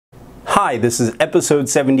Hi, this is episode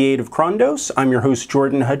 78 of Crondos. I'm your host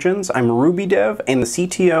Jordan Hudgens. I'm a Ruby dev and the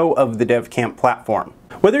CTO of the DevCamp platform.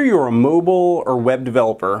 Whether you're a mobile or web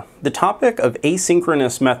developer, the topic of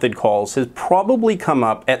asynchronous method calls has probably come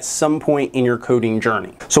up at some point in your coding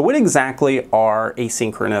journey. So what exactly are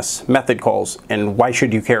asynchronous method calls and why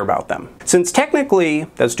should you care about them? Since technically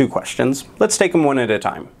that's two questions, let's take them one at a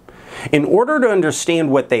time. In order to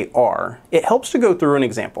understand what they are, it helps to go through an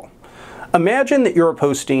example. Imagine that you're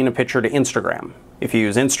posting a picture to Instagram. If you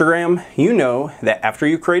use Instagram, you know that after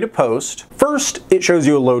you create a post, first it shows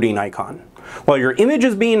you a loading icon. While your image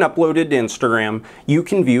is being uploaded to Instagram, you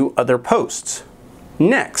can view other posts.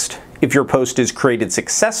 Next, if your post is created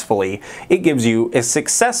successfully, it gives you a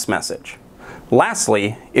success message.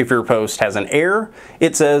 Lastly, if your post has an error,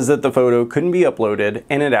 it says that the photo couldn't be uploaded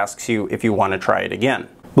and it asks you if you want to try it again.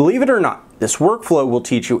 Believe it or not, this workflow will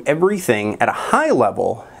teach you everything at a high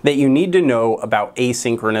level that you need to know about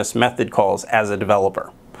asynchronous method calls as a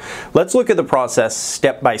developer. Let's look at the process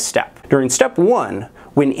step by step. During step 1,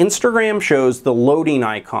 when Instagram shows the loading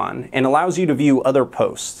icon and allows you to view other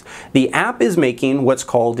posts, the app is making what's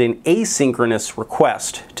called an asynchronous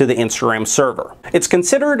request to the Instagram server. It's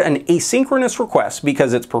considered an asynchronous request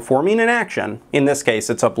because it's performing an action, in this case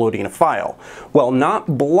it's uploading a file, while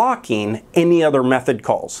not blocking any other method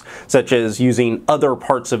calls, such as using other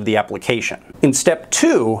parts of the application. In step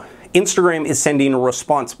 2, Instagram is sending a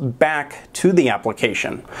response back to the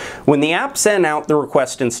application. When the app sent out the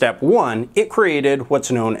request in step 1, it created what's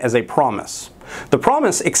known as a promise. The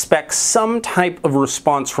promise expects some type of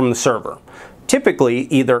response from the server, typically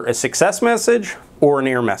either a success message or an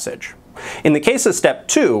error message. In the case of step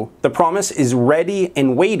 2, the promise is ready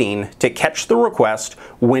and waiting to catch the request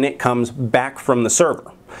when it comes back from the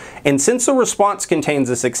server. And since the response contains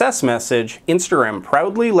a success message, Instagram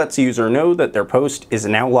proudly lets the user know that their post is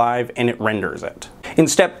now live and it renders it. In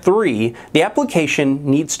step 3, the application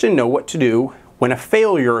needs to know what to do when a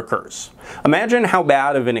failure occurs. Imagine how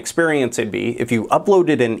bad of an experience it'd be if you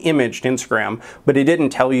uploaded an image to Instagram, but it didn't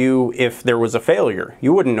tell you if there was a failure.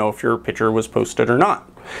 You wouldn't know if your picture was posted or not.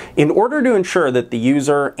 In order to ensure that the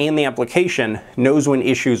user and the application knows when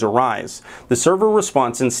issues arise, the server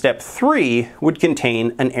response in step 3 would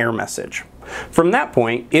contain an error message. From that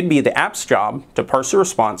point, it'd be the app's job to parse the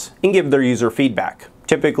response and give their user feedback.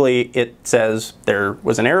 Typically, it says there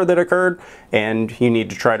was an error that occurred and you need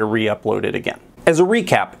to try to re-upload it again. As a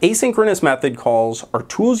recap, asynchronous method calls are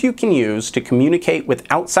tools you can use to communicate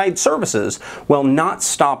with outside services while not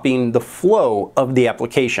stopping the flow of the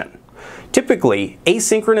application. Typically,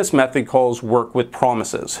 asynchronous method calls work with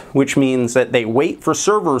promises, which means that they wait for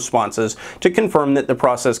server responses to confirm that the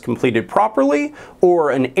process completed properly or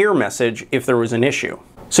an error message if there was an issue.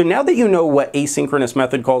 So now that you know what asynchronous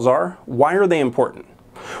method calls are, why are they important?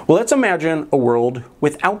 Well, let's imagine a world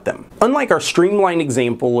without them. Unlike our streamlined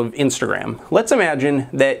example of Instagram, let's imagine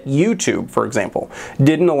that YouTube, for example,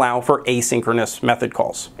 didn't allow for asynchronous method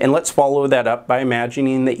calls. And let's follow that up by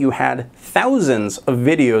imagining that you had thousands of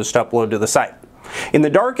videos to upload to the site. In the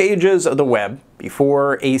dark ages of the web,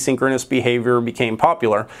 before asynchronous behavior became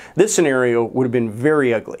popular, this scenario would have been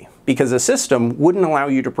very ugly because the system wouldn't allow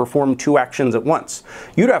you to perform two actions at once.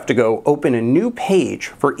 You'd have to go open a new page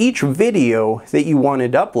for each video that you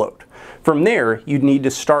wanted to upload. From there, you'd need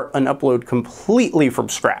to start an upload completely from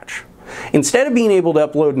scratch. Instead of being able to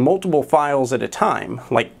upload multiple files at a time,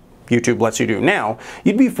 like YouTube lets you do now,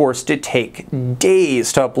 you'd be forced to take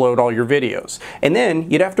days to upload all your videos. And then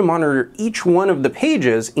you'd have to monitor each one of the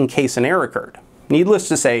pages in case an error occurred. Needless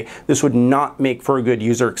to say, this would not make for a good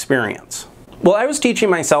user experience. While I was teaching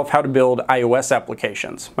myself how to build iOS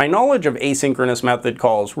applications, my knowledge of asynchronous method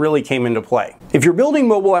calls really came into play. If you're building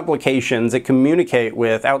mobile applications that communicate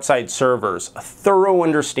with outside servers, a thorough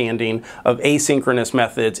understanding of asynchronous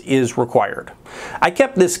methods is required. I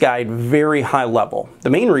kept this guide very high level. The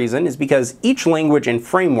main reason is because each language and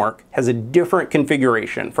framework has a different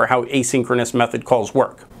configuration for how asynchronous method calls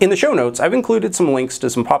work. In the show notes, I've included some links to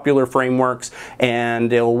some popular frameworks,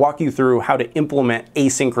 and it'll walk you through how to implement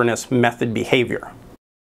asynchronous method behavior.